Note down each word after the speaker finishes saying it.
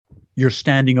You're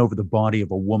standing over the body of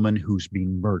a woman who's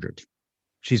been murdered.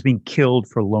 She's been killed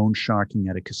for loan sharking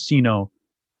at a casino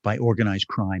by organized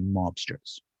crime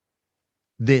mobsters.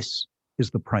 This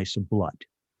is the price of blood.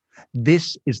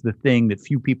 This is the thing that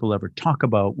few people ever talk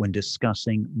about when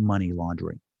discussing money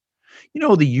laundering. You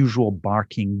know, the usual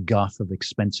barking guff of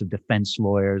expensive defense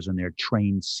lawyers and their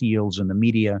trained SEALs in the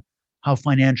media, how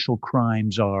financial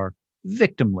crimes are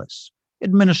victimless,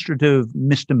 administrative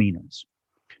misdemeanors.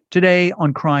 Today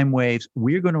on Crime Waves,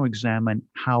 we're going to examine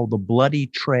how the bloody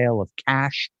trail of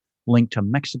cash linked to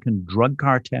Mexican drug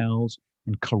cartels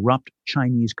and corrupt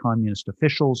Chinese communist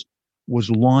officials was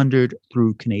laundered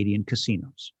through Canadian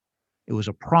casinos. It was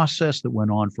a process that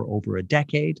went on for over a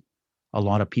decade. A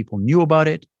lot of people knew about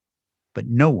it, but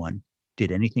no one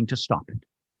did anything to stop it.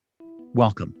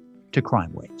 Welcome to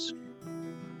Crime Waves.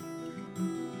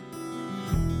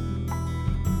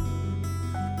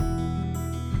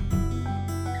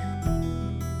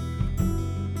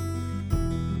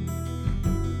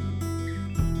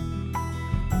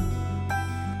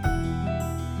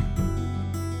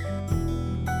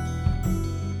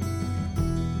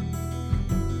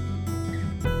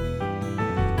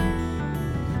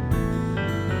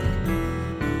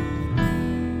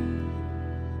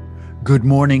 Good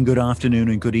morning, good afternoon,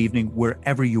 and good evening,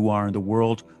 wherever you are in the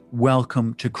world.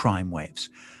 Welcome to Crime Waves.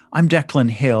 I'm Declan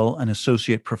Hill, an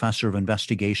associate professor of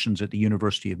investigations at the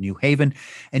University of New Haven.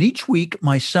 And each week,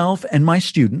 myself and my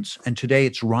students, and today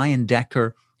it's Ryan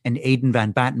Decker and Aidan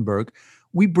Van Battenberg,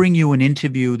 we bring you an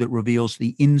interview that reveals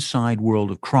the inside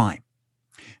world of crime.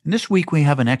 And this week, we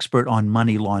have an expert on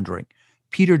money laundering,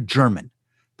 Peter German,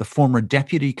 the former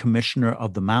Deputy Commissioner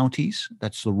of the Mounties,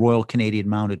 that's the Royal Canadian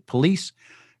Mounted Police.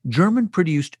 German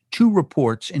produced two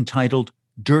reports entitled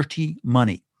Dirty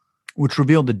Money, which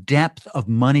revealed the depth of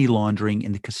money laundering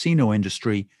in the casino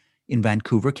industry in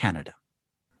Vancouver, Canada.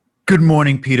 Good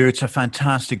morning, Peter. It's a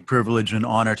fantastic privilege and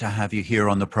honor to have you here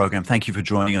on the program. Thank you for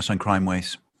joining us on Crime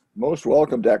Waves. Most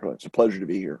welcome, Declan. It's a pleasure to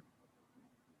be here.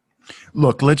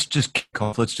 Look, let's just kick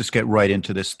off. Let's just get right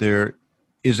into this. There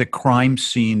is a crime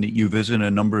scene that you visited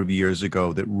a number of years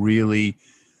ago that really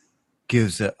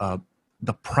gives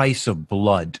the price of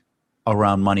blood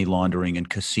around money laundering in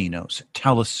casinos.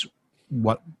 Tell us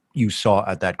what you saw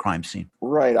at that crime scene.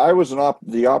 Right. I was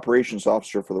the operations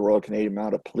officer for the Royal Canadian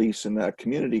Mounted Police in a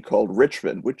community called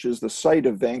Richmond, which is the site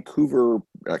of Vancouver,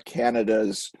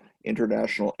 Canada's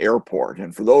international airport.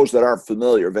 And for those that aren't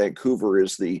familiar, Vancouver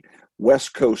is the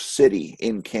west coast city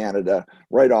in Canada,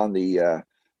 right on the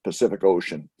Pacific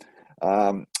Ocean.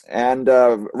 And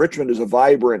Richmond is a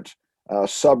vibrant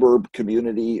suburb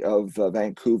community of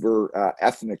Vancouver,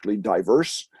 ethnically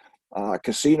diverse,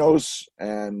 casinos,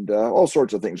 and all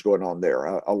sorts of things going on there.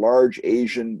 A large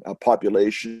Asian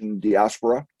population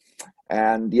diaspora.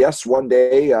 And yes, one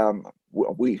day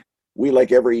we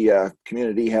like every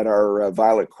community, had our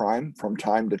violent crime from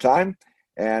time to time.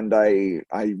 And I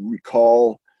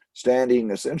recall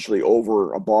standing essentially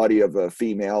over a body of a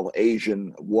female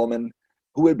Asian woman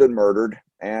who had been murdered.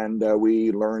 And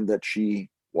we learned that she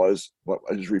was what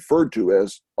is referred to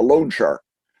as a loan shark.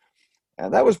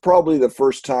 And that was probably the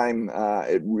first time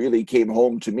it really came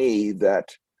home to me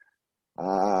that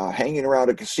hanging around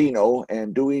a casino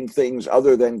and doing things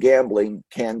other than gambling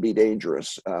can be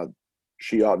dangerous.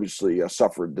 She obviously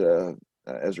suffered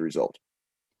as a result.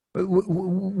 What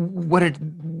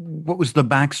was the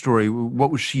backstory? What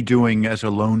was she doing as a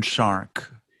loan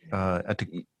shark at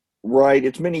the... Right.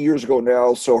 It's many years ago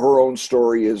now, so her own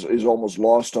story is almost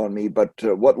lost on me. But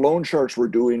what loan sharks were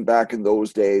doing back in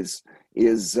those days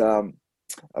is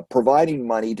providing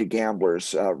money to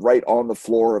gamblers right on the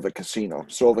floor of a casino.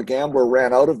 So if a gambler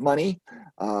ran out of money,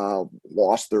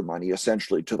 lost their money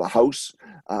essentially to the house,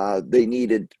 they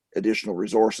needed additional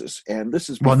resources. And this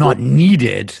is well, not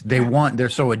needed. They're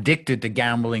so addicted to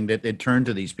gambling that they turn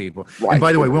to these people. Right. And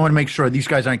by the way, we want to make sure these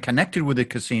guys aren't connected with the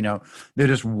casino. They're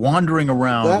just wandering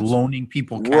around loaning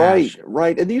people cash.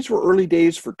 Right. And these were early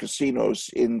days for casinos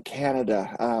in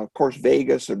Canada. Of course,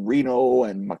 Vegas and Reno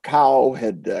and Macau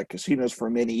had casinos for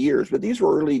many years, but these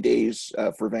were early days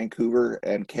for Vancouver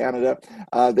and Canada.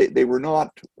 They were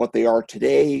not what they are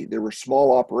today. They were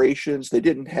small operations. They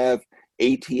didn't have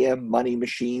ATM money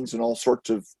machines and all sorts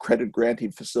of credit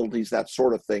granting facilities, that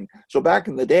sort of thing. So back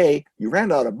in the day, you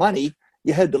ran out of money,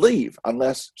 you had to leave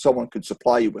unless someone could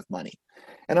supply you with money.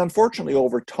 And unfortunately,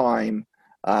 over time,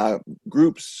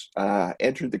 groups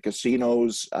entered the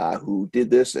casinos who did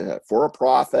this for a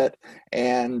profit.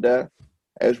 And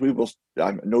as we will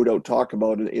no doubt talk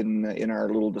about it in our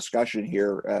little discussion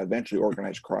here, eventually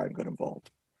organized crime got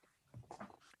involved.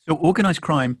 So organized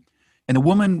crime And the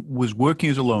woman was working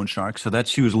as a loan shark, so that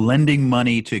she was lending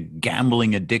money to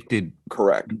gambling addicted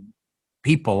Correct.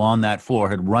 people on that floor,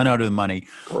 had run out of the money.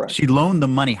 Correct. She loaned the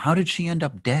money. How did she end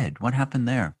up dead? What happened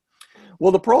there?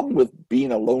 Well, the problem with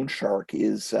being a loan shark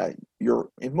is you're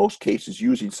in most cases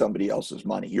using somebody else's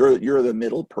money. You're the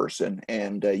middle person,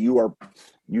 and you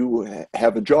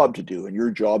have a job to do, and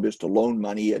your job is to loan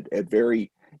money at very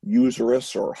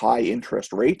usurious or high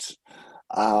interest rates.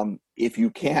 If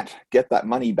you can't get that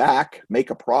money back,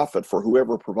 make a profit for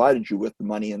whoever provided you with the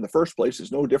money in the first place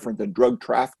is no different than drug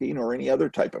trafficking or any other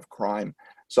type of crime.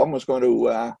 Someone's going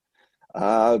to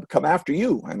come after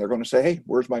you, and they're going to say, "Hey,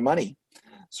 where's my money?"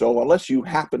 So unless you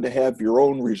happen to have your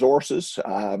own resources,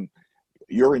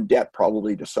 you're in debt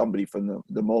probably to somebody from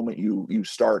the moment you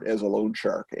start as a loan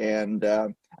shark. And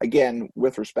again,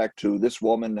 with respect to this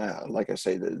woman, like I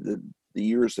say, the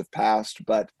years have passed,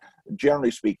 but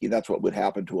generally speaking, that's what would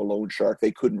happen to a loan shark.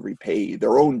 They couldn't repay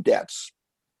their own debts.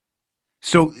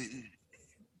 So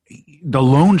the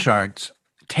loan sharks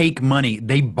take money,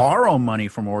 they borrow money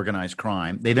from organized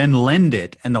crime, they then lend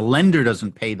it, and the lender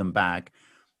doesn't pay them back,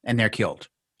 and they're killed.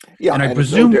 Yeah, and I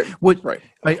presume right.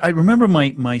 I remember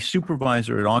my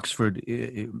supervisor at Oxford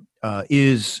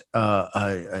is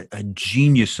a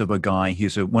genius of a guy.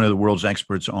 He's one of the world's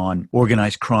experts on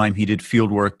organized crime. He did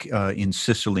field work in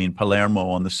Sicily, in Palermo,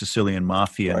 on the Sicilian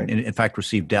mafia, Right. and in fact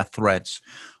received death threats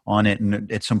on it.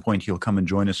 And at some point he'll come and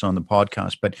join us on the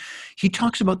podcast. But he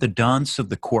talks about the dance of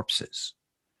the corpses,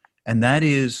 and that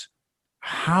is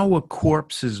how a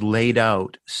corpse is laid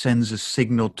out sends a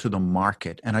signal to the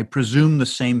market. And I presume the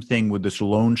same thing with this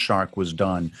loan shark was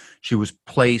done. She was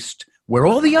placed where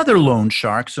all the other loan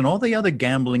sharks and all the other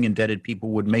gambling indebted people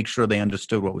would make sure they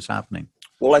understood what was happening.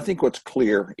 Well, I think what's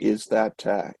clear is that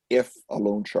if a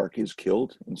loan shark is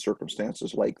killed in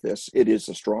circumstances like this, it is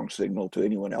a strong signal to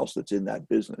anyone else that's in that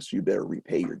business. You better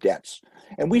repay your debts.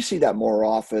 And we see that more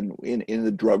often in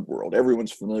the drug world.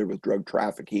 Everyone's familiar with drug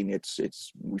trafficking.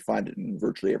 We find it in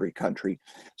virtually every country.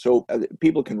 So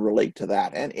people can relate to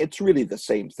that. And it's really the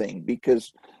same thing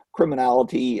because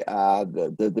criminality,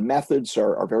 the methods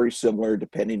are very similar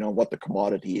depending on what the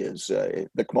commodity is.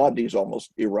 The commodity is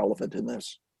almost irrelevant in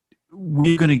this.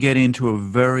 We're going to get into a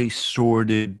very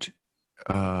sordid,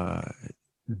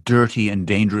 dirty and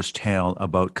dangerous tale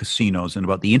about casinos and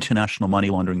about the international money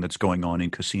laundering that's going on in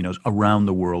casinos around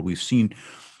the world.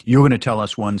 You're going to tell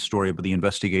us one story about the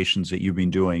investigations that you've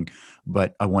been doing,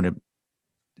 but I want to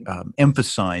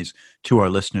emphasize to our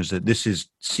listeners that this is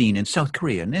seen in South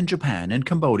Korea and in Japan and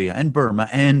Cambodia and Burma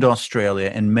and Australia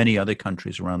and many other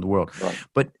countries around the world. Right.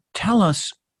 But tell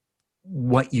us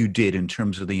what you did in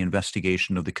terms of the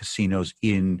investigation of the casinos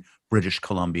in British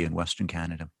Columbia and Western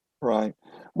Canada. Right.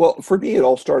 Well, for me, it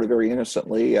all started very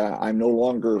innocently. I'm no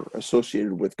longer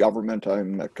associated with government.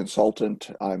 I'm a consultant.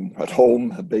 I'm at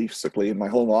home, basically in my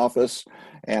home office.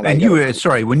 And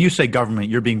when you say government,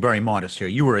 you're being very modest here.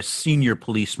 You were a senior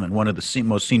policeman, one of the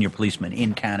most senior policemen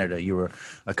in Canada. You were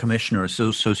a commissioner,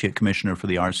 associate commissioner for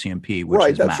the RCMP, which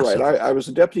right, is that's massive. right. I was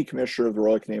a deputy commissioner of the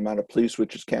Royal Canadian Mounted Police,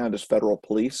 which is Canada's federal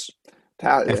police.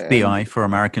 FBI for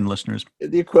American listeners.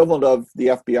 The equivalent of the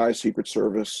FBI, Secret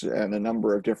Service, and a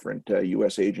number of different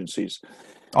U.S. agencies.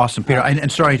 Awesome, Peter.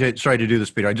 And sorry to do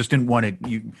this, Peter. I just didn't want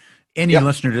any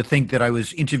listener to think that I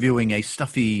was interviewing a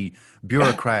stuffy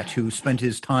bureaucrat who spent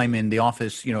his time in the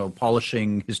office,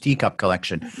 polishing his teacup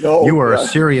collection. No, you were a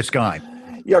serious guy.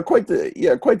 Yeah, quite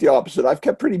the opposite. I've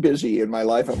kept pretty busy in my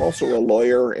life. I'm also a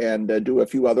lawyer and do a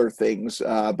few other things.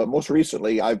 But most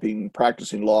recently, I've been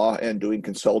practicing law and doing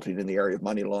consulting in the area of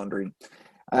money laundering.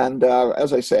 And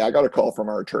as I say, I got a call from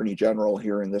our attorney general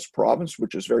here in this province,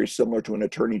 which is very similar to an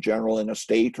attorney general in a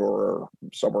state or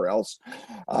somewhere else,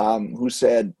 who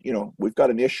said, we've got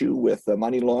an issue with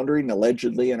money laundering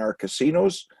allegedly in our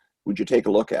casinos. Would you take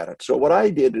a look at it? So what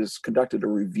I did is conducted a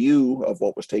review of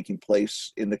what was taking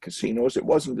place in the casinos. It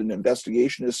wasn't an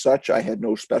investigation as such. I had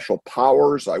no special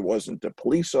powers. I wasn't a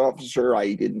police officer.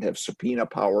 I didn't have subpoena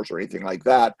powers or anything like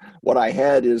that. What I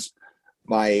had is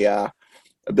my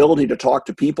ability to talk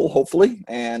to people, hopefully,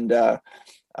 and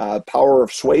power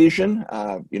of suasion,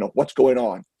 what's going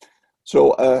on.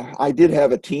 So I did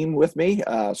have a team with me,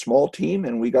 a small team,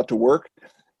 and we got to work.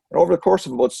 And over the course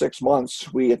of about 6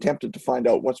 months, we attempted to find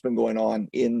out what's been going on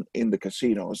in the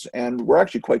casinos. And we're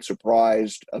actually quite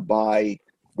surprised by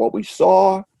what we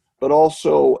saw, but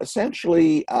also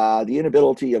essentially the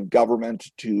inability of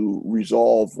government to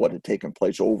resolve what had taken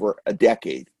place over a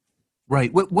decade.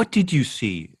 Right. What did you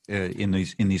see in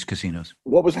these casinos?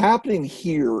 What was happening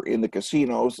here in the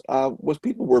casinos was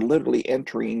people were literally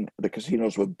entering the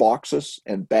casinos with boxes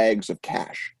and bags of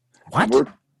cash. What?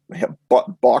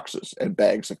 Boxes and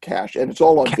bags of cash, and it's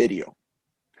all on video.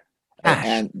 Cash.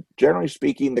 And generally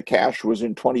speaking, the cash was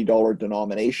in $20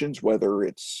 denominations, whether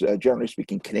it's generally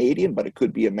speaking Canadian, but it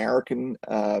could be American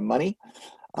money.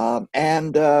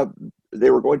 And they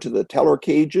were going to the teller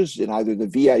cages in either the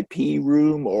VIP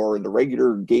room or in the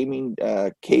regular gaming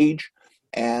cage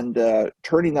and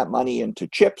turning that money into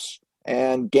chips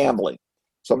and gambling.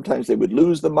 Sometimes they would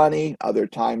lose the money, other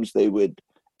times they would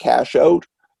cash out.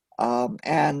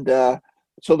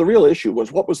 So the real issue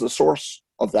was, what was the source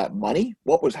of that money?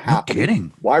 What was No happening?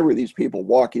 kidding. Why were these people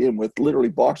walking in with literally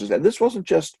boxes? And this wasn't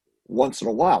just once in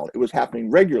a while, it was happening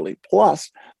regularly.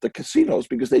 Plus, the casinos,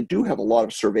 because they do have a lot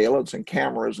of surveillance and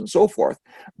cameras and so forth,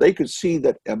 they could see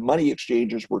that money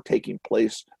exchanges were taking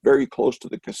place very close to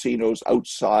the casinos,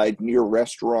 outside, near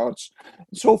restaurants,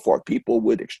 and so forth. People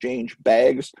would exchange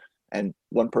bags, and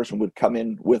one person would come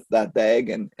in with that bag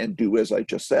and do as I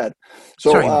just said.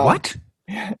 So, Sorry, what?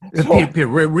 so Peter,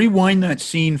 rewind that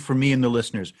scene for me and the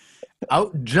listeners.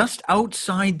 Just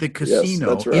outside the casino,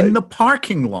 that's right. in the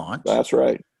parking lot, That's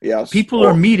right. Yes. people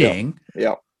are meeting.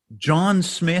 Yeah. John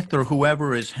Smith or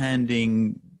whoever is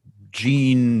handing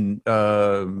Gene,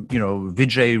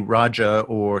 Vijay Raja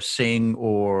or Singh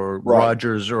or Right.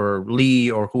 Rogers or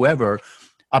Lee or whoever,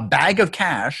 a bag of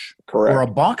cash Correct. or a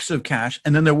box of cash,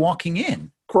 and then they're walking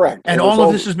in. Correct. And all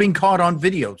of this is being caught on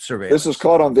video surveillance. This is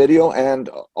caught on video, and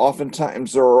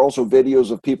oftentimes there are also videos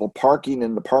of people parking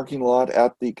in the parking lot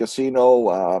at the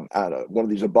casino, at one of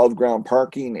these above-ground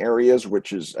parking areas,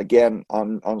 which is, again,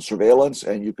 on surveillance,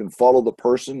 and you can follow the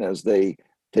person as they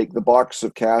take the box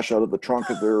of cash out of the trunk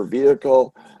of their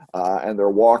vehicle, and they're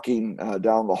walking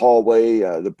down the hallway,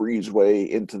 the breezeway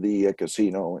into the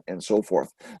casino, and so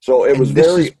forth. So it was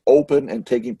very open and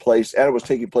taking place, and it was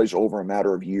taking place over a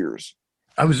matter of years.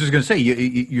 I was just going to say,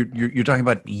 you're talking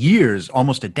about years,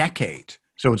 almost a decade.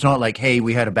 So it's not like, hey,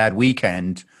 we had a bad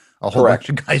weekend. A whole bunch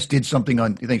of guys did something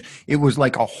on things. It was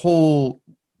like a whole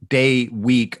day,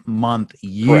 week, month,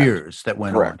 years that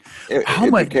went on. It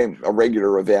became a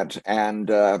regular event. And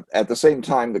at the same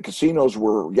time, the casinos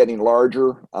were getting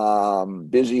larger,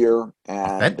 busier, and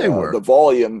I bet they were. The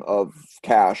volume of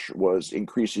cash was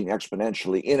increasing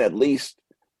exponentially in at least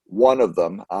one of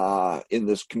them in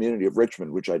this community of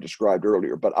Richmond, which I described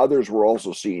earlier, but others were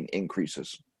also seeing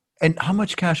increases. And how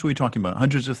much cash are we talking about?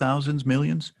 Hundreds of thousands,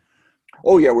 millions?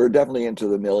 Oh, yeah, we're definitely into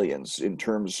the millions in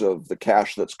terms of the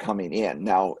cash that's coming in.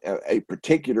 Now, a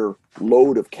particular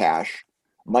load of cash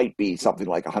might be something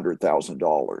like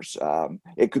 $100,000.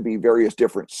 It could be various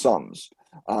different sums,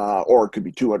 or it could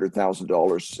be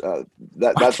 $200,000.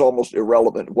 That's almost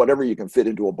irrelevant. Whatever you can fit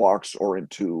into a box or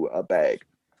into a bag.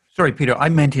 Sorry, Peter, I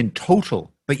meant in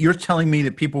total, but you're telling me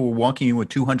that people were walking in with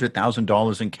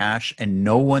 $200,000 in cash and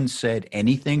no one said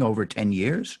anything over 10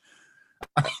 years?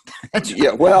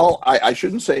 Yeah, well, I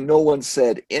shouldn't say no one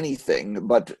said anything,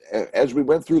 but as we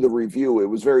went through the review, it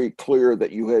was very clear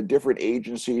that you had different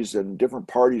agencies and different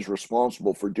parties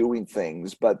responsible for doing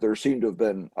things, but there seemed to have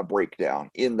been a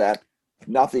breakdown in that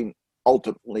nothing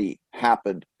ultimately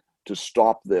happened to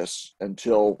stop this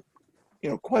until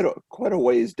quite a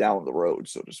ways down the road,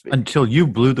 so to speak. Until you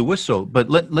blew the whistle. But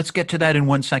let's get to that in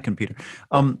 1 second, Peter.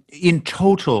 In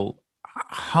total,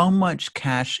 how much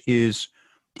cash is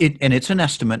it? And it's an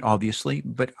estimate, obviously,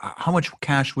 but how much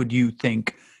cash would you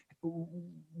think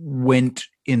went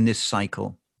in this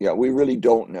cycle? Yeah, we really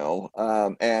don't know.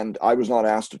 And I was not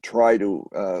asked to try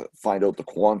to find out the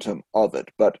quantum of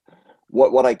it. But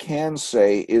what I can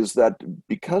say is that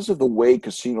because of the way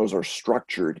casinos are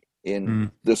structured in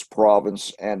this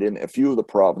province and in a few of the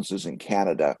provinces in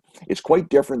Canada, it's quite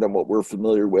different than what we're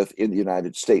familiar with in the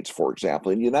United States, for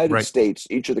example. In the United States,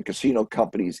 each of the casino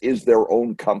companies is their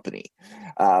own company.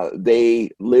 They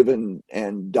live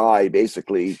and die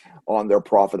basically on their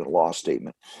profit and loss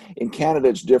statement. In Canada,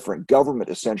 it's different. Government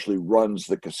essentially runs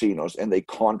the casinos and they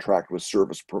contract with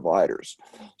service providers.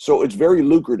 So it's very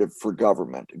lucrative for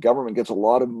government. Government gets a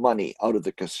lot of money out of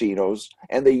the casinos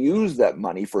and they use that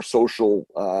money for social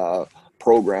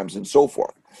programs and so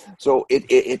forth. So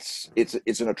it's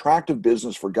an attractive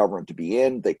business for government to be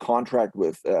in. They contract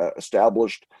with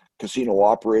established casino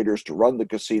operators to run the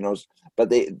casinos,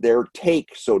 but their take,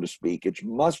 so to speak, it's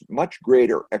much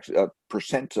greater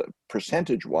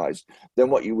percentage-wise than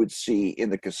what you would see in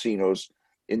the casinos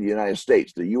in the United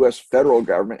States. The U.S. federal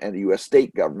government and the U.S.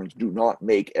 state governments do not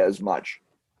make as much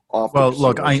off the casinos. Well,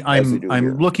 look,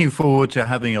 I'm looking forward to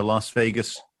having a Las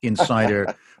Vegas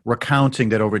insider recounting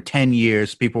that over 10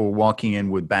 years, people were walking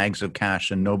in with bags of cash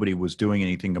and nobody was doing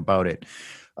anything about it.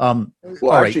 All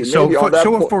right. So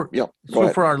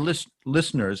for our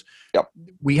listeners,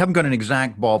 we haven't got an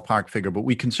exact ballpark figure, but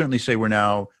we can certainly say we're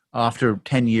now, after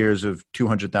 10 years of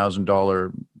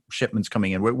 $200,000 shipments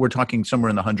coming in? We're talking somewhere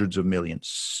in the hundreds of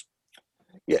millions.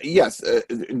 Yeah, yes,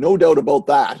 no doubt about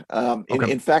that.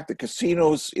 Okay. In fact, the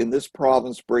casinos in this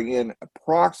province bring in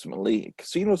approximately,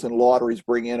 casinos and lotteries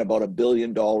bring in about $1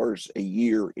 billion a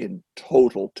year in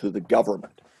total to the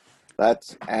government.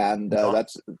 That's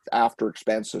after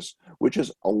expenses, which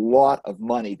is a lot of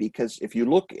money. Because if you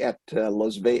look at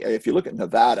Las Vegas, if you look at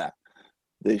Nevada,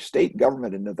 the state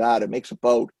government in Nevada makes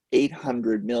about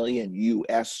 800 million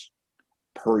US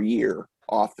per year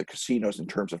off the casinos in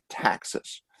terms of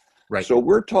taxes. Right. So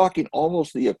we're talking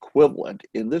almost the equivalent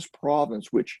in this province,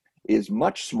 which is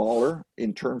much smaller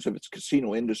in terms of its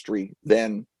casino industry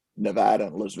than Nevada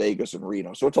and Las Vegas and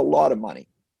Reno. So it's a lot of money.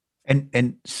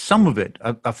 And some of it,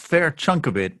 a fair chunk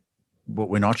of it, but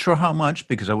we're not sure how much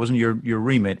because that wasn't your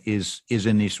remit, is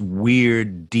in these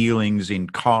weird dealings in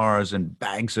cars and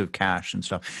bags of cash and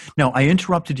stuff. Now, I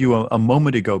interrupted you a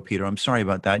moment ago, Peter. I'm sorry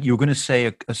about that. You were going to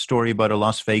say a story about a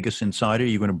Las Vegas insider.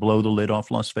 You're going to blow the lid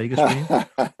off Las Vegas for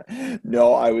you?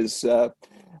 No, I was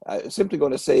simply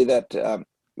going to say that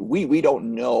we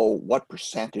don't know what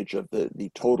percentage of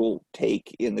the total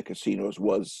take in the casinos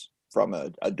was from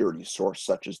a dirty source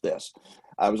such as this.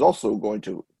 I was also going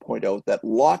to point out that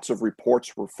lots of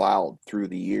reports were filed through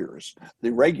the years.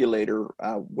 The regulator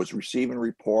was receiving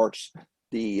reports.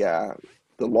 The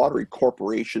lottery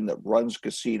corporation that runs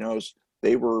casinos,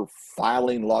 they were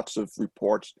filing lots of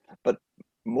reports. But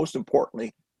most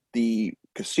importantly, the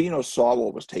casino saw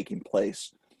what was taking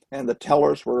place, and the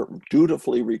tellers were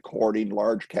dutifully recording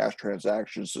large cash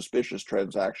transactions, suspicious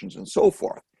transactions, and so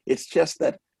forth. It's just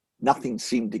that nothing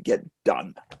seemed to get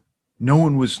done. No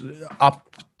one was up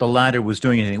the ladder was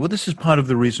doing anything. Well, this is part of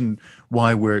the reason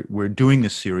why we're doing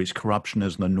this series. Corruption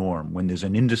is the norm. When there's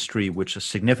an industry which a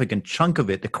significant chunk of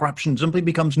it, the corruption simply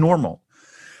becomes normal.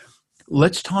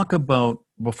 Let's talk about,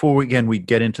 before we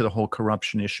get into the whole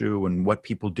corruption issue and what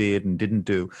people did and didn't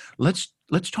do. Let's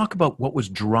talk about what was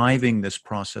driving this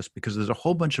process, because there's a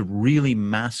whole bunch of really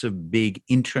massive, big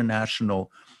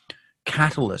international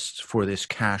catalysts for this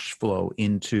cash flow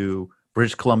into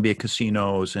British Columbia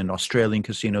casinos and Australian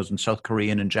casinos and South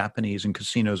Korean and Japanese and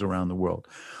casinos around the world.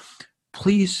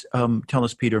 Please tell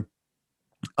us, Peter,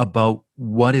 about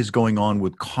what is going on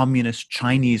with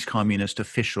Chinese communist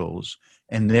officials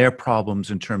and their problems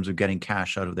in terms of getting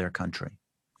cash out of their country.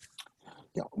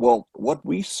 Yeah, well, what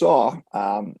we saw,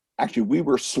 actually, we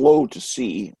were slow to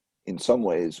see in some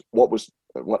ways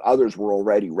what others were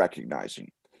already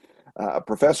recognizing. A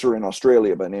professor in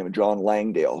Australia by the name of John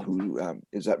Langdale, who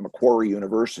is at Macquarie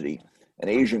University, an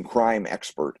Asian crime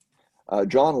expert.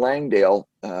 John Langdale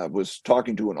was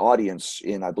talking to an audience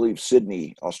in, I believe,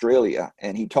 Sydney, Australia,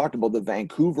 and he talked about the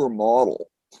Vancouver model.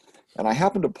 And I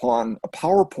happened upon a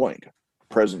PowerPoint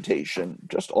presentation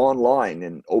just online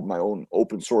in my own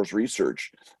open source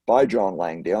research by John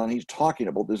Langdale, and he's talking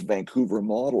about this Vancouver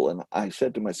model. And I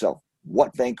said to myself,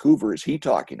 what Vancouver is he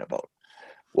talking about?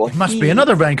 Well, it must be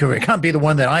another Vancouver. It can't be the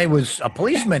one that I was a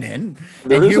policeman in.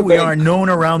 And here we are known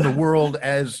around the world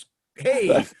as, hey,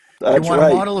 you want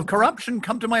a model of corruption?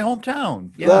 Come to my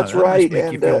hometown. Yeah, that's right. Must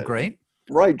make you feel great.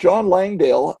 Right. John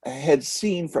Langdale had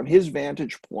seen from his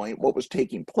vantage point what was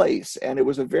taking place. And it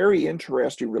was a very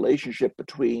interesting relationship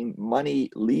between money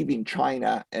leaving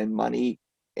China and money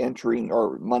entering,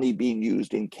 or money being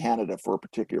used in Canada for a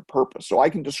particular purpose. So I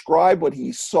can describe what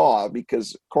he saw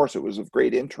because, of course, it was of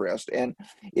great interest. And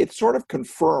it sort of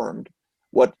confirmed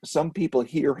what some people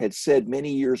here had said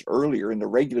many years earlier in the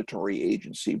regulatory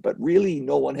agency, but really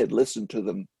no one had listened to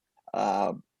them.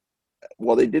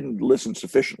 Well, they didn't listen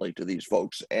sufficiently to these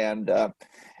folks. And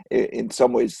in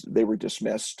some ways, they were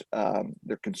dismissed.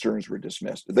 Their concerns were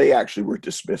dismissed. They actually were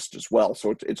dismissed as well.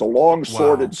 So it's a long,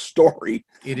 sordid story.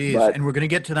 It is, and we're going to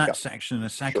get to that section in a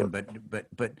second. Sure.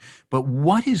 But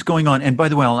what is going on? And by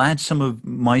the way, I'll add some of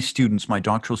my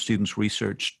doctoral students'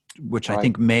 research, which I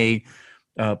think may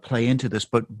play into this.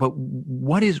 But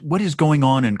what is going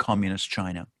on in communist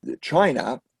China?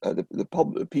 China, the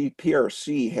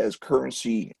PRC has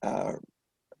currency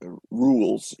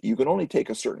rules. You can only take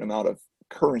a certain amount of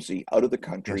currency out of the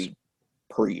country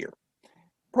per year,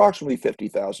 approximately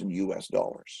 $50,000 US.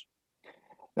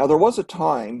 Now, there was a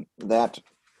time that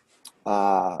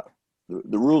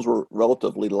the rules were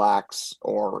relatively lax,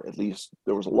 or at least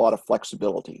there was a lot of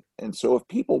flexibility. And so if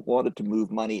people wanted to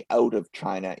move money out of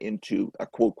China into a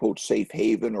quote, quote, safe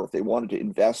haven, or if they wanted to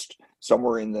invest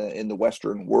somewhere in the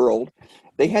Western world,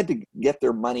 they had to get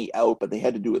their money out, but they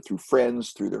had to do it through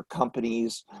friends, through their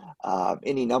companies,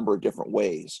 any number of different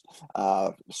ways,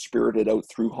 spirited out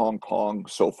through Hong Kong,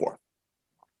 so forth.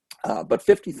 But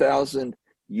 $50,000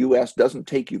 U.S. doesn't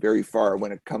take you very far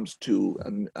when it comes to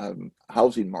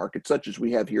housing market, such as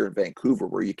we have here in Vancouver,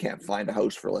 where you can't find a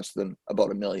house for less than about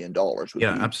 $1 million would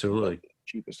Yeah, be absolutely. the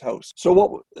cheapest house.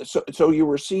 So you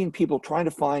were seeing people trying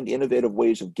to find innovative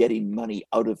ways of getting money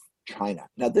out of China.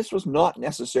 Now, this was not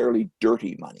necessarily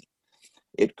dirty money.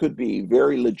 It could be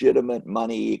very legitimate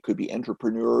money. It could be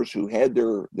entrepreneurs who had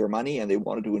their money and they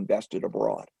wanted to invest it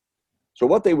abroad. So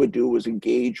what they would do was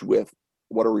engage with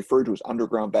what are referred to as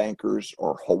underground bankers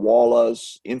or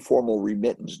hawalas, informal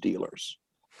remittance dealers.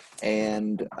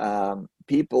 And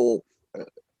people,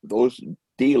 those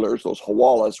dealers, those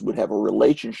hawalas, would have a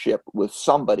relationship with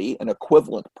somebody, an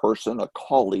equivalent person, a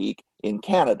colleague in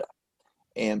Canada.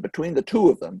 And between the two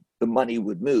of them, the money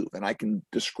would move. And I can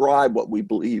describe what we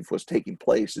believe was taking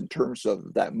place in terms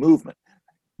of that movement.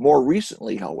 More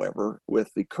recently, however, with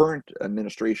the current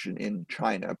administration in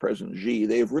China, President Xi,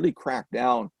 they have really cracked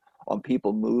down on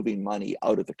people moving money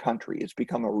out of the country. It's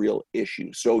become a real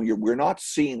issue. So we're not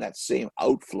seeing that same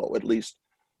outflow. At least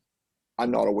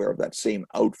I'm not aware of that same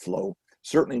outflow,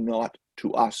 certainly not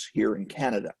to us here in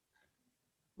Canada,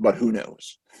 but who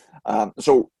knows?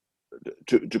 So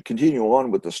to continue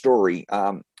on with the story,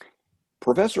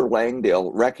 Professor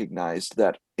Langdale recognized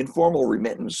that informal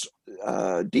remittance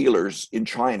dealers in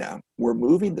China were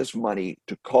moving this money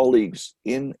to colleagues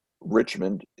in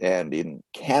Richmond and in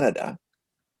Canada,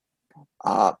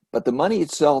 but the money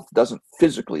itself doesn't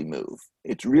physically move.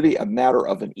 It's really a matter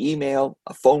of an email,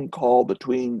 a phone call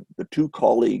between the two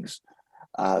colleagues.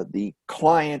 The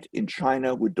client in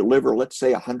China would deliver, let's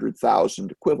say, equivalent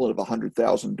of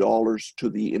 $100,000 to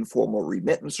the informal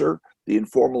remittancer. The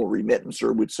informal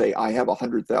remittancer would say, I have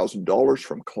 $100,000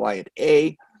 from client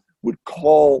A, would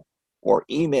call or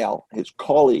email his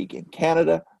colleague in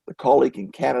Canada. The colleague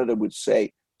in Canada would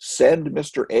say, send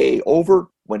Mr. A over.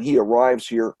 When he arrives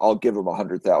here, I'll give him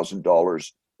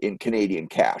 $100,000 in Canadian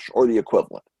cash or the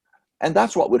equivalent. And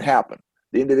that's what would happen.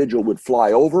 The individual would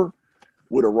fly over,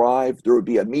 would arrive, there would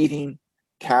be a meeting,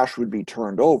 cash would be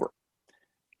turned over.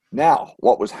 Now,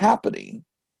 what was happening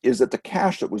is that the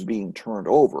cash that was being turned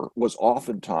over was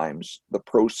oftentimes the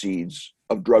proceeds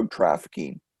of drug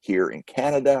trafficking here in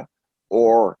Canada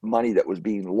or money that was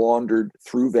being laundered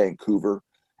through Vancouver.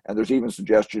 And there's even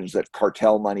suggestions that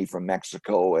cartel money from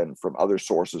Mexico and from other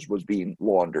sources was being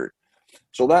laundered.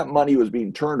 So that money was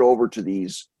being turned over to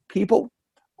these people,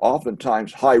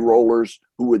 oftentimes high rollers,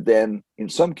 who would then, in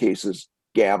some cases,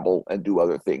 gamble and do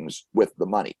other things with the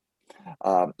money.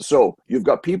 So you've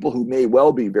got people who may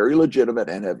well be very legitimate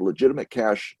and have legitimate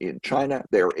cash in China.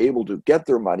 They are able to get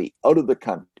their money out of the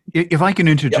country. If I can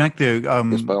interject there,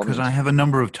 Yes, by all because means. I have a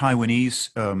number of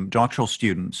Taiwanese doctoral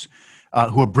students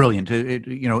who are brilliant.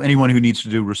 Anyone who needs to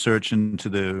do research into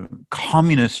the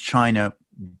communist China,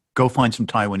 go find some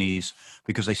Taiwanese,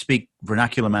 because they speak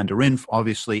vernacular Mandarin,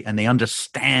 obviously, and they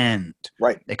understand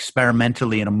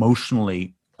experimentally and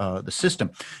emotionally the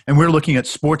system. And we're looking at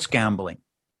sports gambling.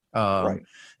 And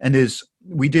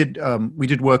we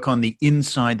did work on the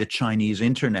inside the Chinese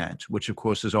internet, which of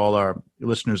course, as all our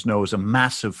listeners know, is a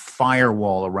massive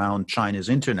firewall around China's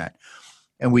internet.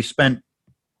 And we spent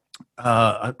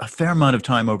a fair amount of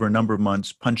time over a number of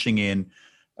months punching in,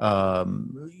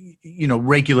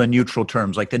 regular neutral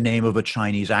terms like the name of a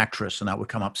Chinese actress, and that would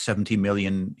come up 70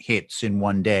 million hits in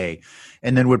one day.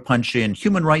 And then would punch in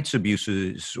human rights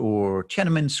abuses or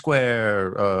Tiananmen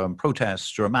Square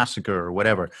protests or a massacre or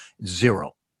whatever.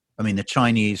 Zero. I mean, the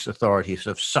Chinese authorities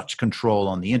have such control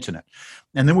on the internet.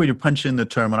 And then we would punch in the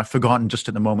term, and I've forgotten just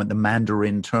at the moment, the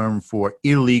Mandarin term for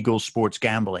illegal sports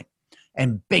gambling.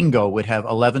 And bingo, would have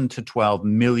 11 to 12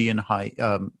 million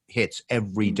hits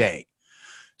every day.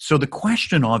 So the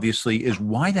question, obviously, is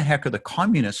why the heck are the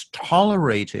communists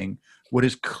tolerating what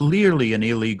is clearly an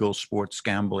illegal sports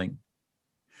gambling?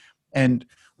 And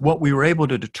what we were able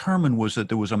to determine was that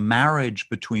there was a marriage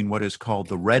between what is called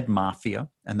the Red Mafia,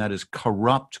 and that is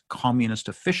corrupt communist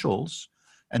officials,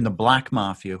 and the Black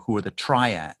Mafia, who are the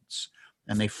triads.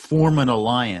 And they form an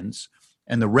alliance.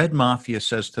 And the Red Mafia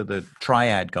says to the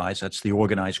triad guys, that's the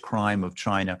organized crime of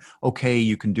China, okay,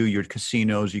 you can do your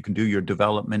casinos, you can do your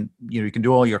development, you can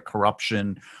do all your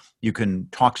corruption, you can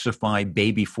toxify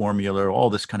baby formula, all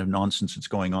this kind of nonsense that's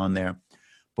going on there.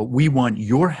 But we want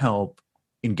your help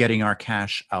in getting our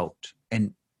cash out.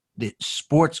 And the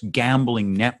sports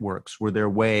gambling networks were their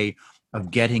way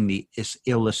of getting the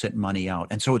illicit money out.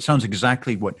 And so it sounds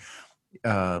exactly what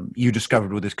you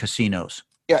discovered with the casinos.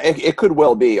 Yeah, it could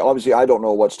well be. Obviously, I don't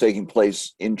know what's taking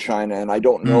place in China, and I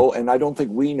don't know, and I don't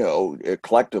think we know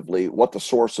collectively what the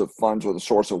source of funds or the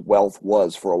source of wealth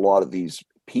was for a lot of these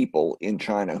people in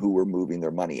China who were moving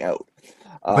their money out.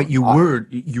 But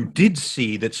you did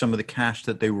see that some of the cash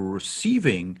that they were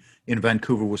receiving in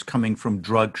Vancouver was coming from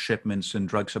drug shipments and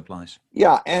drug supplies.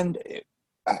 Yeah, and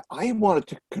I wanted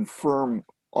to confirm,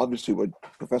 obviously, what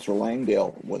Professor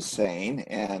Langdale was saying,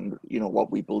 and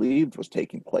what we believed was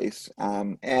taking place.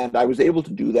 And I was able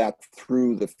to do that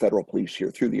through the federal police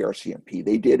here, through the RCMP.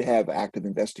 They did have active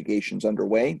investigations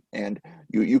underway, and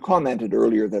you commented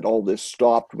earlier that all this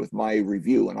stopped with my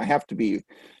review, and I have to be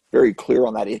very clear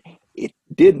on that. It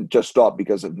didn't just stop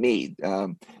because of me.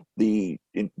 In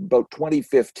about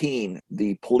 2015,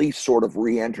 the police sort of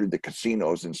re-entered the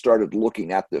casinos and started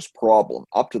looking at this problem.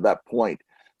 Up to that point,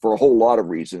 for a whole lot of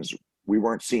reasons, we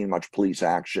weren't seeing much police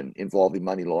action involving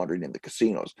money laundering in the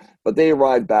casinos. But they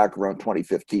arrived back around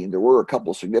 2015. There were a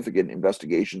couple of significant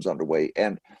investigations underway.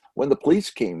 And when the police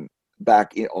came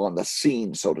back on the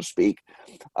scene, so to speak,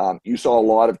 you saw a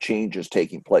lot of changes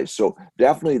taking place. So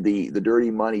definitely the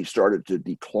dirty money started to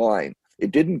decline.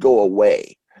 It didn't go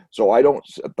away. So I don't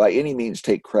by any means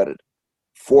take credit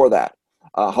for that.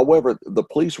 However, the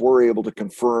police were able to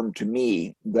confirm to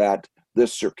me that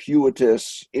this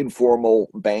circuitous, informal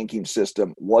banking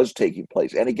system was taking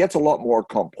place. And it gets a lot more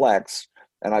complex.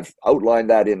 And I've outlined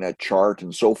that in a chart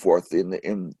and so forth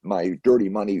in my dirty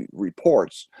money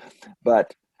reports.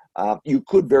 But you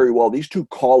could very well, these two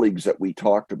colleagues that we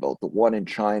talked about, the one in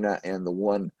China and the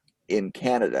one in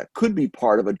Canada, could be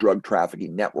part of a drug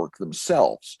trafficking network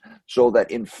themselves. So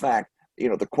that, in fact,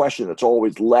 the question that's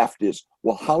always left is,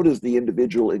 well, how does the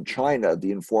individual in China,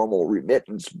 the informal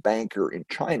remittance banker in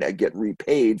China, get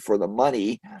repaid for the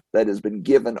money that has been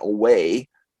given away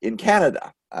in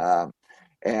Canada? Or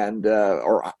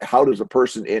how does a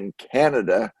person in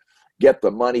Canada get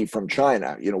the money from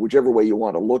China? Whichever way you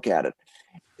want to look at it.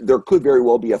 There could very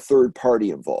well be a third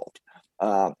party involved.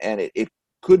 And it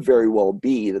could very well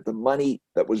be that the money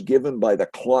that was given by the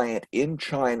client in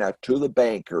China to the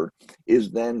banker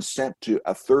is then sent to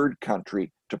a third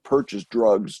country to purchase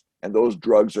drugs, and those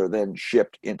drugs are then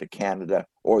shipped into Canada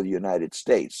or the United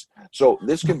States. So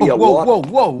this can be a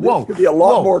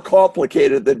lot more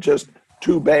complicated than just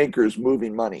two bankers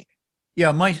moving money.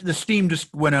 Yeah, the steam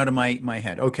just went out of my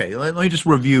head. Okay, let me just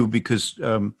review because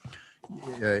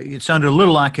it sounded a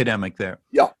little academic there.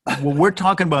 Yeah. What we're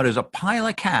talking about is a pile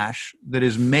of cash that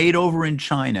is made over in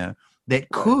China that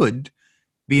could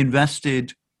be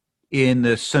invested in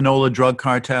the Sinaloa drug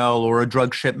cartel or a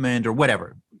drug shipment or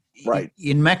whatever. Right.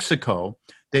 In Mexico,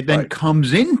 that then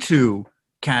comes into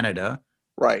Canada.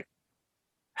 Right.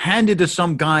 Handed to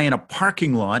some guy in a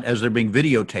parking lot as they're being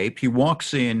videotaped. He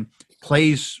walks in,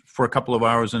 plays for a couple of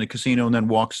hours in a casino, and then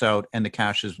walks out, and the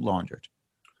cash is laundered.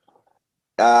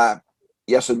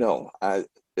 Yes and no.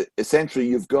 Essentially,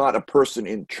 you've got a person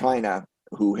in China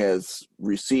who has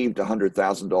received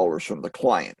 $100,000 from the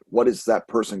client. What is that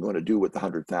person going to do with the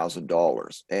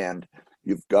 $100,000? And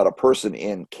you've got a person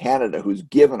in Canada who's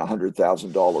given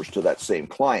 $100,000 to that same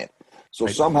client. So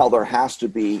somehow there has to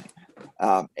be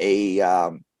an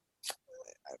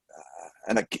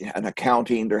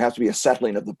accounting. There has to be a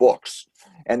settling of the books.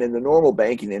 And in the normal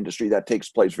banking industry, that takes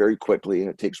place very quickly, and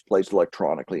it takes place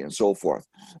electronically and so forth.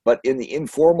 But in the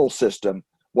informal system,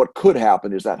 what could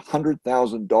happen is that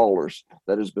 $100,000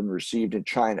 that has been received in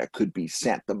China could be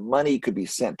sent. The money could be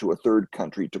sent to a third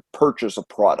country to purchase a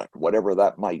product, whatever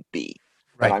that might be.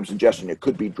 Right. And I'm suggesting it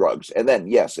could be drugs. And then,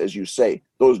 yes, as you say,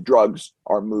 those drugs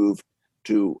are moved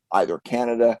to either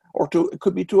Canada or it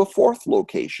could be to a fourth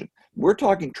location. We're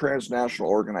talking transnational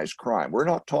organized crime. We're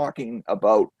not talking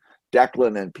about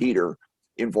Declan and Peter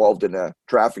involved in a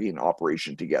trafficking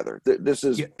operation together. This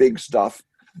is big stuff.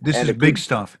 This is big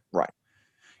stuff. Right.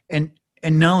 And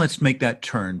now let's make that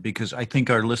turn, because I think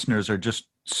our listeners are just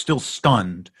still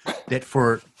stunned that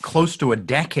for close to a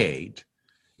decade,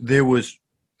 there was,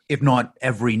 if not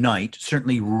every night,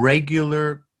 certainly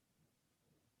regular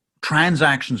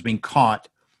transactions being caught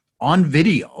on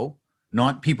video,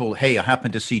 not people, hey, I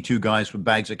happen to see two guys with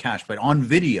bags of cash, but on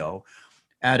video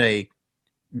at a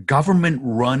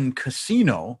government-run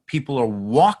casino. People are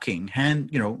walking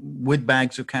with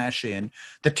bags of cash in.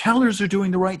 The tellers are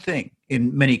doing the right thing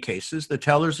in many cases. The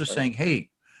tellers are saying, hey,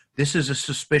 this is a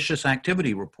suspicious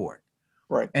activity report.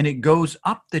 Right. And it goes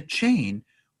up the chain.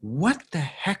 What the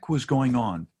heck was going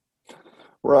on?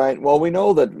 Right. Well, we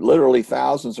know that literally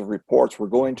thousands of reports were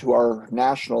going to our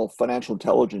National Financial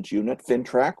Intelligence Unit,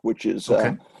 FINTRAC, which is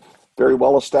very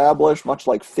well established, much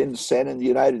like FinCEN in the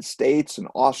United States and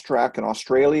AUSTRAC in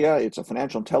Australia. It's a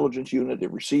financial intelligence unit.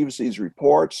 It receives these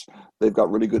reports. They've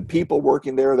got really good people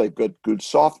working there. They've got good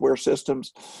software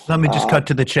systems. Let me just cut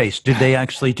to the chase. Did they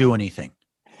actually do anything?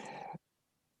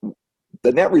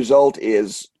 The net result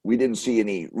is we didn't see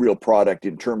any real product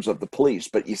in terms of the police.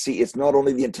 But you see, it's not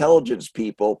only the intelligence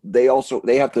people, they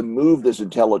have to move this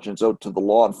intelligence out to the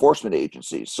law enforcement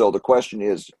agencies. So the question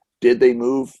is, did they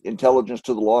move intelligence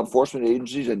to the law enforcement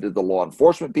agencies, and did the law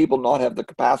enforcement people not have the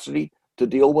capacity to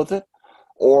deal with it,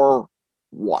 or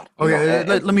what? Okay,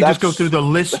 let me just go through the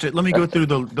list. Let me go through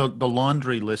the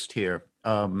laundry list here.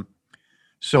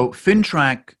 So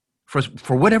FINTRAC,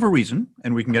 for whatever reason,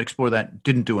 and we can explore that,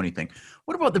 didn't do anything.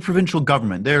 What about the provincial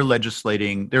government? They're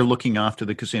legislating, they're looking after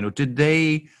the casino. Did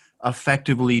they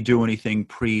effectively do anything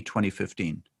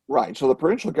pre-2015? Right. So the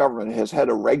provincial government has had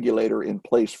a regulator in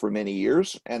place for many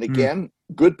years. And again,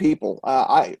 good people.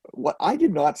 I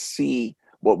did not see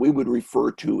what we would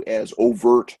refer to as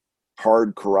overt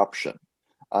hard corruption.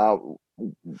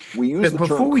 We use the term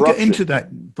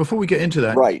corruption. Before we get into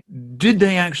that, right. Did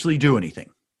they actually do anything?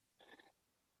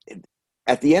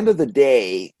 At the end of the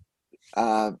day,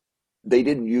 they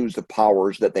didn't use the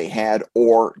powers that they had,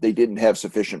 or they didn't have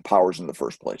sufficient powers in the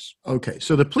first place. Okay,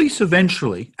 so the police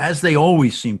eventually, as they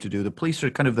always seem to do, the police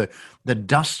are kind of the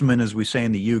dustmen, as we say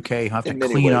in the UK, have to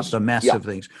clean up the mess of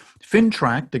things.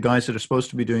 FINTRAC, the guys that are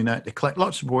supposed to be doing that, they collect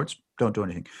lots of reports, don't do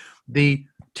anything. The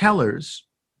tellers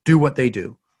do what they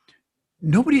do.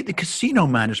 Nobody at the casino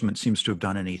management seems to have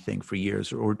done anything for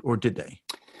years, or did they?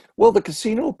 Well, the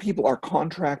casino people are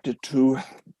contracted to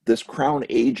this Crown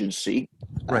agency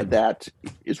that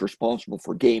is responsible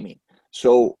for gaming.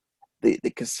 So the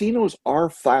casinos are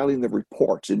filing the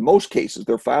reports. In most cases,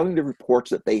 they're filing the reports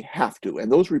that they have to.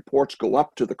 And those reports go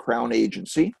up to the Crown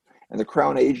agency, and the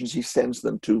Crown agency sends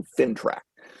them to FINTRAC.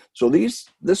 So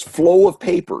this flow of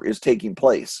paper is taking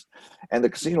place. And the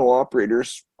casino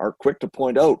operators are quick to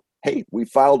point out, hey, we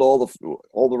filed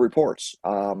all the reports.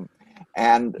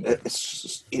 And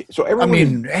so everyone. I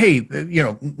mean, hey,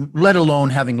 let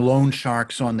alone having loan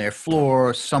sharks on their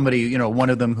floor, somebody, one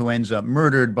of them who ends up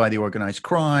murdered by the organized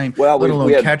crime, let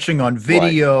alone catching on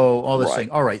video, all this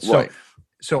thing. All right.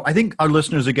 So I think our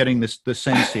listeners are getting the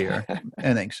sense here.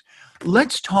 And thanks.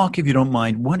 Let's talk, if you don't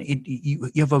mind. You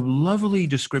have a lovely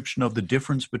description of the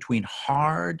difference between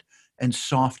hard and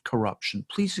soft corruption.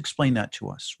 Please explain that to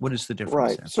us. What is the difference?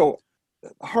 Right. There? So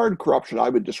hard corruption I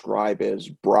would describe as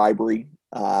bribery.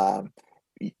 I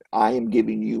am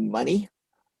giving you money,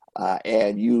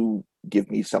 and you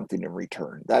give me something in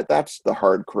return. That's the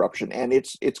hard corruption, and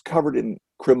it's covered in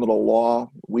criminal law.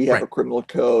 We have a criminal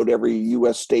code. Every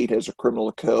U.S. state has a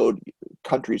criminal code.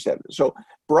 Countries have it. So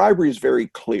bribery is very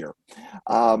clear.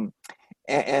 But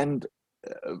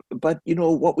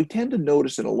what we tend to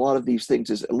notice in a lot of these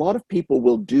things is a lot of people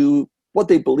will do what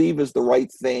they believe is the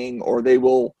right thing, or they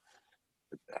will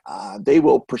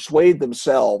persuade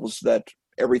themselves that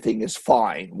everything is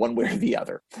fine one way or the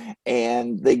other,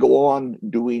 and they go on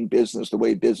doing business the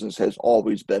way business has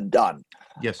always been done.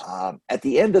 Yes. At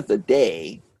the end of the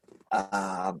day,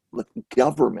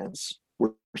 governments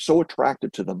were so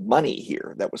attracted to the money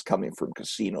here that was coming from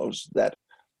casinos that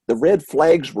the red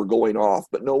flags were going off,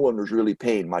 but no one was really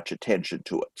paying much attention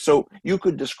to it. So you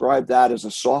could describe that as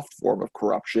a soft form of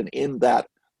corruption, in that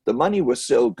the money was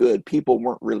so good, people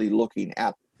weren't really looking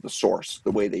at the source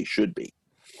the way they should be.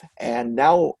 And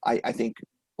now I think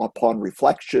upon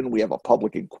reflection, we have a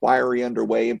public inquiry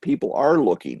underway, and people are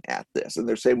looking at this, and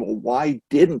they're saying, well, why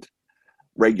didn't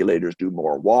regulators do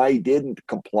more? Why didn't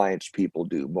compliance people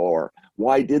do more?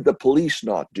 Why did the police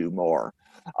not do more?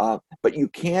 But you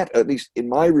can't, at least in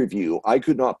my review, I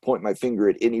could not point my finger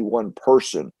at any one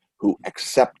person who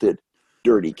accepted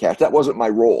dirty cash. That wasn't my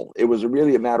role. It was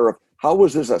really a matter of, how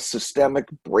was this a systemic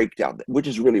breakdown, which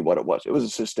is really what it was. It was a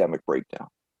systemic breakdown.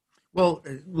 Well,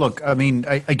 look, I mean,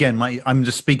 I'm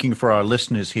just speaking for our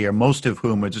listeners here, most of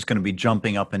whom are just going to be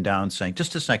jumping up and down saying,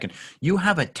 just a second, you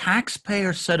have a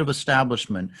taxpayer set of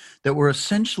establishment that were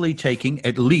essentially taking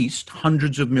at least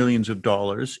hundreds of millions of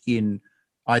dollars in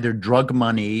either drug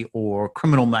money or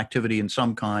criminal activity in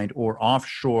some kind, or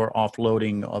offshore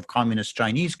offloading of communist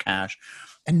Chinese cash.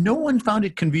 And no one found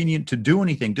it convenient to do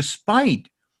anything, despite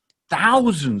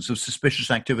thousands of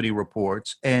suspicious activity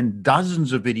reports and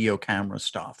dozens of video camera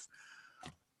stuff,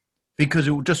 because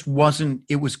it just wasn't,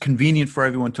 it was convenient for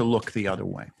everyone to look the other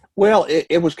way. Well,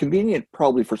 it was convenient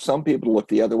probably for some people to look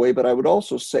the other way, but I would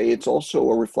also say it's also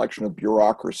a reflection of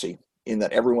bureaucracy, in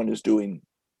that everyone is doing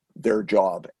their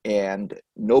job, and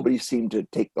nobody seemed to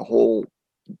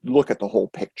look at the whole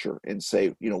picture and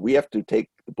say, we have to take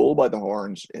the bull by the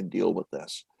horns and deal with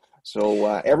this. So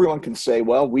everyone can say,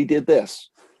 well, we did this,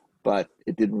 but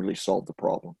it didn't really solve the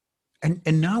problem.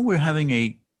 And now we're having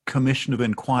a commission of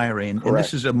inquiry, and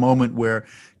this is a moment where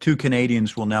two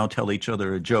Canadians will now tell each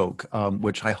other a joke,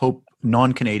 which I hope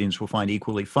non-Canadians will find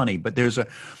equally funny. But there's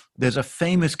a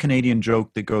famous Canadian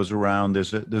joke that goes around.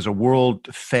 There's a world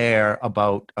fair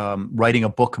about writing a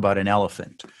book about an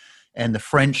elephant, and the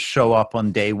French show up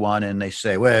on day one and they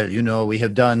say, well, we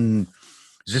have done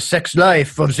the sex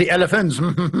life of the elephants.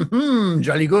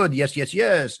 Jolly good. Yes, yes,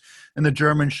 yes. And the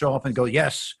Germans show up and go,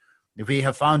 yes, we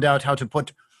have found out how to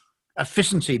put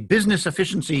business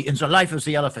efficiency in the life of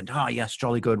the elephant. Ah, yes,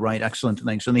 jolly good. Right. Excellent.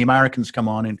 Thanks. And the Americans come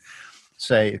on and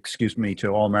say, excuse me to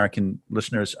all American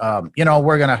listeners,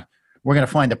 we're going to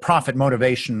find the profit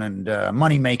motivation and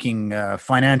money-making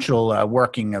financial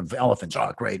working of elephants.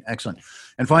 Oh, great. Excellent.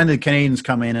 And finally, the Canadians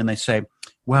come in and they say,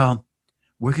 well,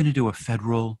 we're going to do a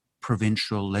federal,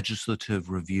 provincial,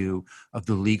 legislative review of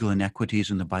the legal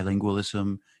inequities and the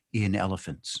bilingualism in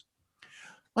elephants.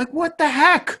 Like, what the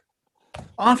heck?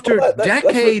 After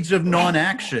decades of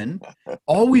non-action,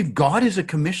 all we've got is a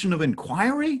commission of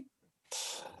inquiry?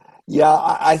 Yeah,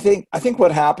 I think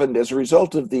what happened as a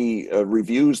result of the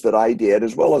reviews that I did,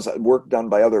 as well as work done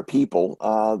by other people,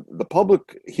 the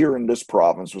public here in this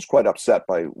province was quite upset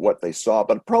by what they saw,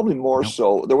 but probably more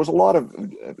so, there was a lot of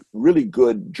really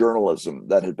good journalism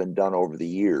that had been done over the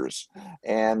years.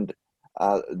 And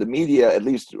the media, at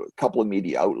least a couple of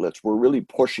media outlets, were really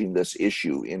pushing this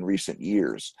issue in recent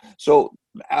years. So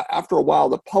after a while,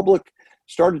 the public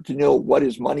started to know what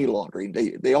is money laundering.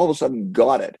 They all of a sudden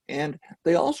got it. And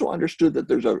they also understood that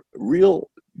there's a real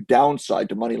downside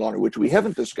to money laundering, which we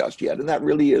haven't discussed yet. And that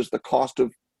really is the cost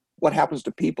of what happens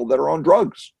to people that are on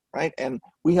drugs, right? And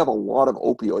we have a lot of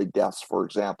opioid deaths, for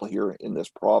example, here in this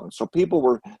province. So people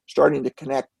were starting to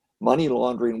connect money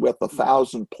laundering with the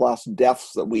 1,000+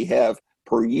 deaths that we have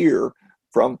per year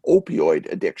from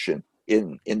opioid addiction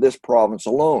in this province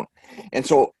alone. And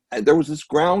so there was this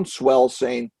groundswell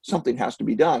saying something has to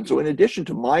be done. So in addition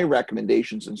to my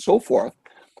recommendations and so forth,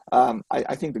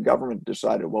 I think the government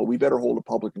decided, well, we better hold a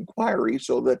public inquiry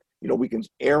so that we can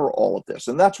air all of this.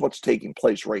 And that's what's taking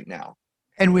place right now.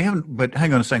 And but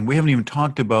hang on a second, we haven't even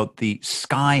talked about the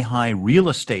sky-high real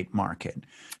estate market.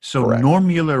 So Correct.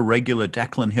 Normular, regular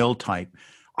Declan Hill type,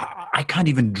 I can't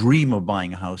even dream of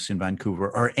buying a house in Vancouver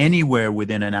or anywhere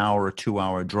within an hour or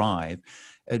 2-hour drive.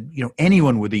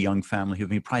 Anyone with a young family who've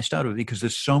been priced out of it because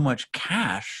there's so much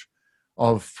cash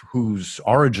of whose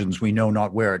origins we know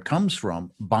not where it comes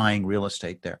from, buying real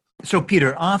estate there. So,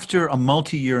 Peter, after a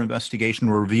multi-year investigation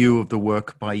review of the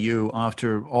work by you,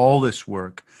 after all this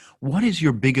work, what is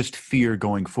your biggest fear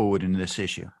going forward in this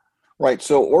issue? Right.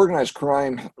 So organized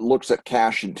crime looks at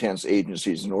cash-intense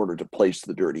agencies in order to place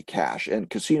the dirty cash, and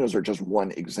casinos are just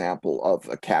one example of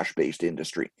a cash-based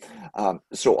industry.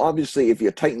 So obviously, if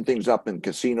you tighten things up in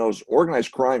casinos,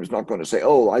 organized crime is not going to say,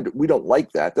 we don't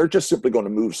like that. They're just simply going to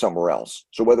move somewhere else.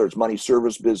 So whether it's money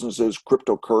service businesses,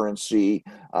 cryptocurrency,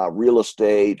 real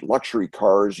estate, luxury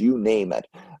cars, you name it,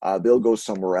 they'll go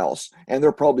somewhere else. And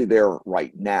they're probably there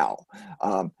right now.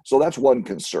 So that's one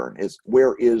concern, is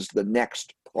where is the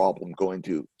next problem going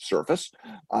to surface?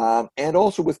 And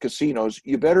also with casinos,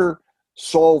 you better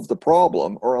solve the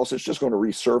problem or else it's just going to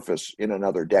resurface in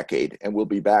another decade and we'll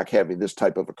be back having this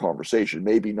type of a conversation.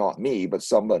 Maybe not me, but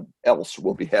someone else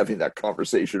will be having that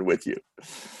conversation with you.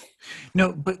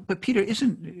 No, but Peter,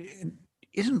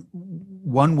 isn't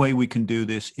one way we can do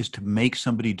this is to make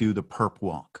somebody do the perp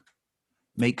walk?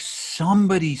 Make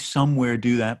somebody somewhere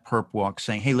do that perp walk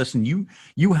saying, hey, listen,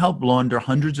 you help launder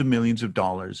hundreds of millions of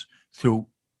dollars through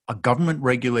a government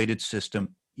regulated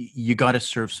system. You got to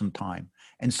serve some time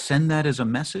and send that as a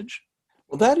message.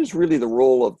 Well, that is really the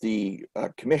role of the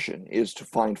commission, is to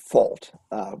find fault,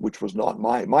 which was not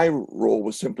my role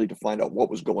was simply to find out what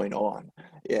was going on.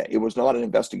 It was not an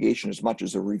investigation as much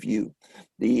as a review.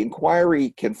 The inquiry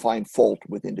can find fault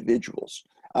with individuals.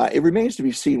 It remains to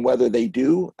be seen whether they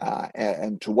do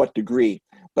and to what degree.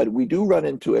 But we do run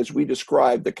into, as we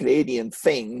described, the Canadian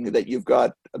thing that you've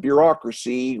got a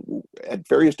bureaucracy at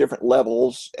various different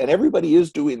levels, and everybody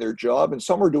is doing their job, and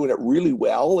some are doing it really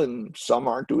well, and some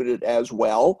aren't doing it as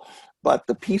well, but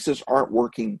the pieces aren't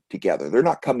working together. They're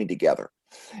not coming together.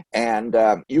 And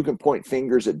you can point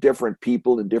fingers at different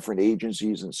people in different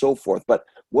agencies and so forth, but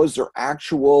was there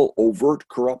actual overt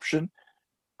corruption?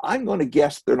 I'm going to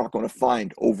guess they're not going to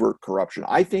find overt corruption.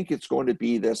 I think it's going to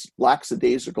be this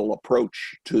lackadaisical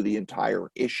approach to the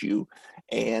entire issue.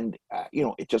 And,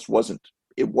 it just wasn't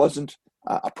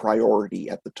a priority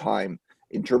at the time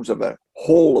in terms of a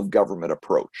whole of government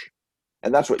approach.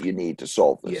 And that's what you need to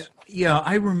solve this. Yeah.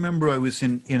 I remember I was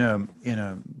in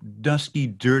a dusty,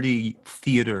 dirty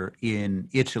theater in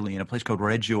Italy, in a place called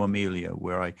Reggio Emilia,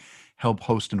 where I help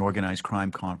host an organized crime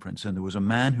conference. And there was a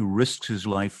man who risked his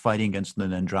life fighting against the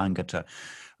Ndrangheta.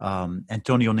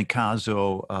 Antonio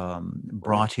Nicazo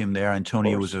brought him there.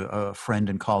 Antonio was a friend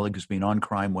and colleague who's been on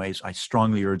Crime Waves. I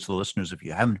strongly urge the listeners, if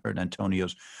you haven't heard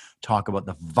Antonio's talk about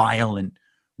the violent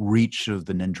reach of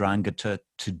the Ndrangheta,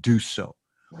 to do so.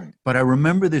 Right. But I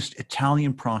remember this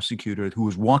Italian prosecutor who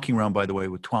was walking around, by the way,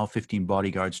 with 12, 15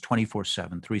 bodyguards,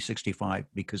 24/7, 365,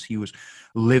 because he was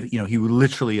he was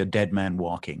literally a dead man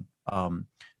walking,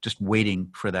 just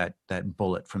waiting for that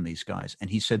bullet from these guys. And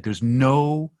he said, there's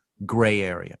no gray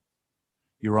area.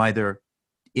 You're either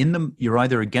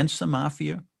against the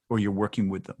mafia or you're working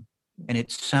with them. And it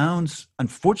sounds,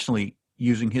 unfortunately,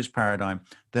 using his paradigm,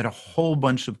 that a whole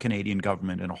bunch of Canadian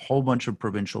government and a whole bunch of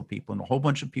provincial people and a whole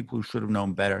bunch of people who should have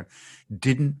known better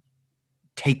didn't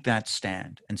take that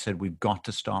stand and said, we've got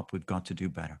to stop, we've got to do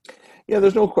better. Yeah,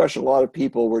 there's no question. A lot of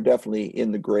people were definitely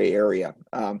in the gray area.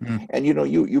 And,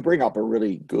 you bring up a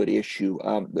really good issue.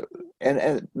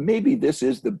 And maybe this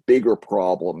is the bigger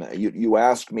problem. You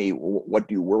ask me, what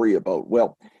do you worry about?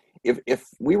 Well, if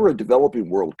we were a developing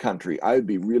world country, I would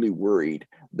be really worried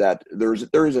that there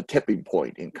is a tipping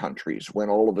point in countries when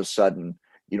all of a sudden,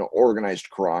 organized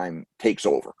crime takes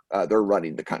over. They're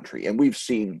running the country. And we've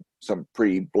seen some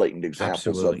pretty blatant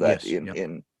examples of that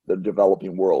in the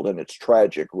developing world. And it's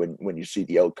tragic when you see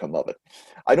the outcome of it.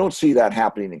 I don't see that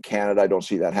happening in Canada. I don't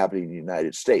see that happening in the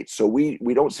United States. So we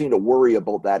don't seem to worry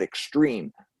about that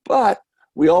extreme. But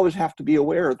we always have to be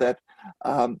aware that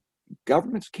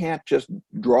governments can't just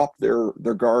drop their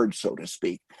guard, so to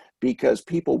speak, because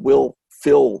people will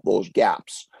fill those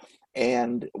gaps.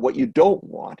 And what you don't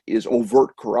want is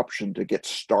overt corruption to get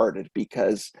started,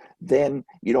 because then,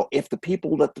 if the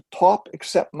people at the top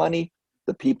accept money,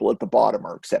 the people at the bottom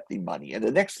are accepting money. And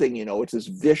the next thing you know, it's this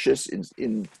vicious,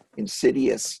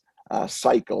 insidious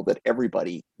cycle that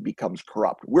everybody becomes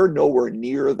corrupt. We're nowhere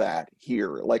near that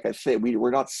here. Like I say,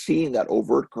 we're not seeing that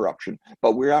overt corruption,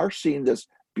 but we are seeing this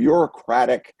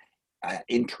bureaucratic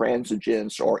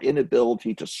intransigence or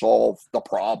inability to solve the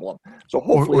problem. So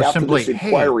hopefully or after simply, this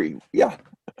inquiry,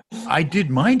 I did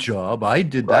my job. I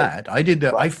did Right. that. I did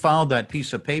that. Right. I filed that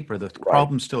piece of paper. The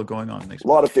problem's still going on. A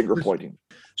lot of finger pointing.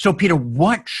 So, Peter,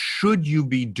 what should you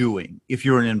be doing if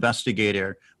you're an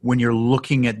investigator when you're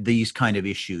looking at these kind of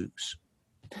issues?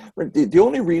 The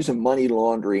only reason money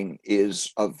laundering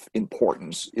is of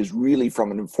importance is really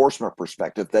from an enforcement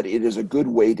perspective, that it is a good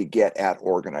way to get at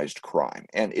organized crime.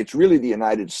 And it's really the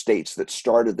United States that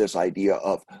started this idea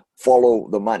of follow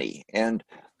the money. And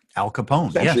Al Capone,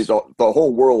 essentially, yes. the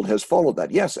whole world has followed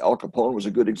that. Yes, Al Capone was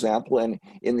a good example. And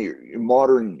in the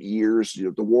modern years,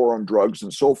 the war on drugs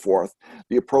and so forth,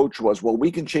 the approach was, well,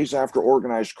 we can chase after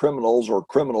organized criminals or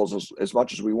criminals as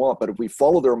much as we want, but if we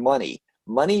follow their money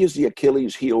is the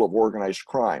Achilles heel of organized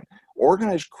crime.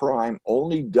 Organized crime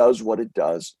only does what it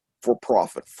does for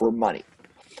profit, for money.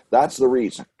 That's the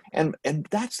reason. And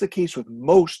that's the case with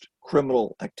most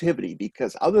criminal activity,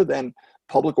 because other than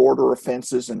public order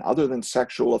offenses and other than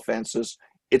sexual offenses,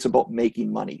 it's about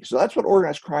making money. So that's what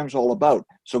organized crime is all about.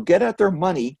 So get at their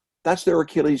money. That's their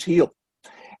Achilles heel.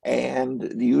 And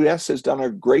the U.S. has done a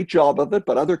great job of it,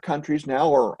 but other countries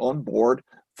now are on board.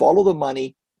 Follow the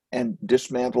money and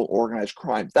dismantle organized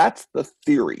crime. That's the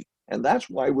theory. And that's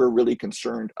why we're really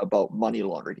concerned about money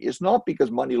laundering. It's not because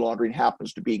money laundering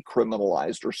happens to be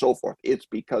criminalized or so forth. It's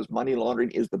because money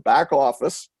laundering is the back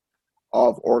office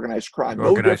of organized crime.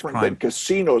 No different than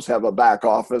casinos have a back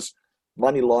office.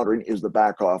 Money laundering is the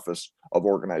back office of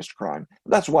organized crime.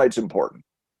 That's why it's important.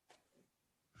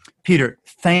 Peter,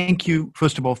 thank you,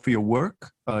 first of all, for your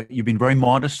work. You've been very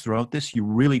modest throughout this. You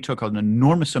really took an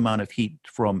enormous amount of heat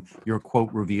from your quote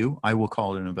review. I will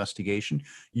call it an investigation.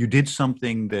 You did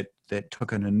something that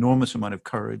took an enormous amount of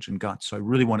courage and guts. So I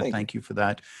really want to thank you for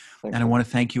that. And I want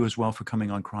to thank you as well for coming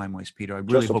on Crime Waves, Peter. I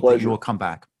really hope that you will come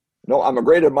back. No, I'm a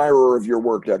great admirer of your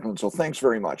work, Declan. So thanks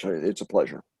very much. It's a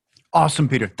pleasure. Awesome,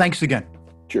 Peter. Thanks again.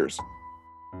 Cheers.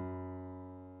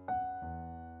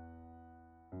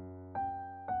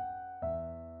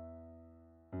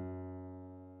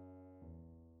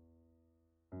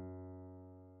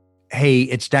 Hey,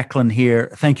 it's Declan here.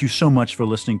 Thank you so much for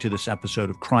listening to this episode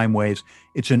of Crime Waves.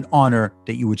 It's an honor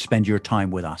that you would spend your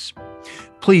time with us.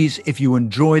 Please, if you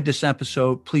enjoyed this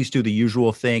episode, please do the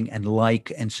usual thing and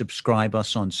like and subscribe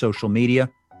us on social media.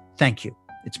 Thank you.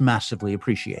 It's massively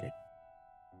appreciated.